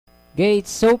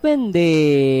Gates open,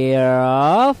 they're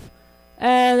off.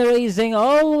 And racing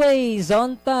always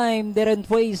on time, didn't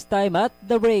waste time at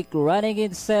the break. Running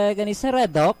in second is Red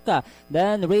Hawk.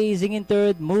 Then racing in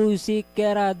third,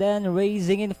 Musikera. Then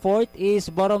racing in fourth is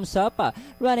Bottoms Up.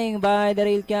 Running by the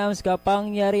rail comes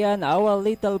Kapangyarihan, Our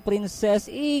Little Princess.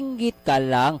 Inggit ka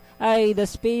lang ay the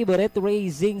favorite,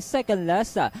 racing second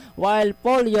last. While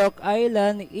Polyok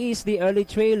Island is the early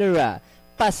trailer.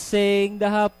 Passing the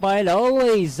half mile,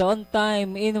 always on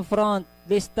time in front.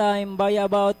 This time by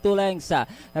about 2 lengths.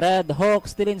 Red Hawk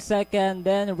still in second,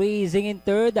 then racing in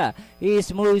third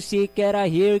is Musikera.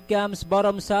 Here comes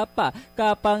Bottoms Up.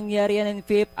 Kapangyarihan in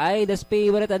fifth ay the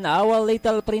favorite and Our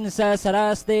Little Princess.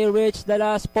 As they reach the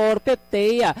last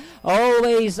 450,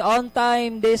 always on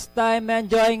time, this time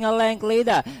enjoying a length lead.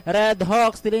 Red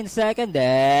Hawk still in second,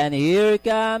 then here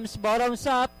comes Bottoms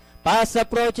Up. Pass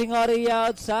approaching already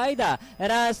outside, and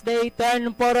as they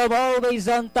turn for always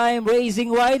on time,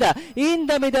 racing wide. In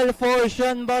the middle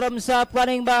portion, Bottoms Up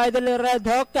running by the Red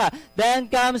Hawk. Then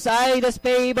comes Ida's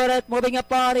favorite, moving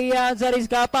upon the outside is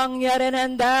Kapangyarihan,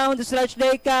 and down the stretch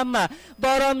they come.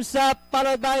 Bottoms Up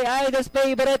followed by Ida's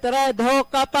favorite, Red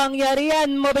Hawk. Kapangyarihan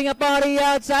moving upon the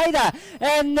outside,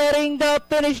 and nearing the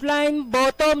finish line,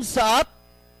 Bottoms Up.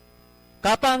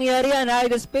 Kapangyarihan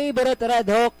ay the favorite, Red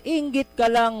Hawk. Inggit ka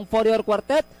lang for your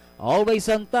quartet. Always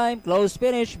on time, close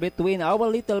finish between Our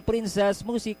Little Princess,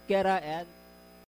 Musikera, and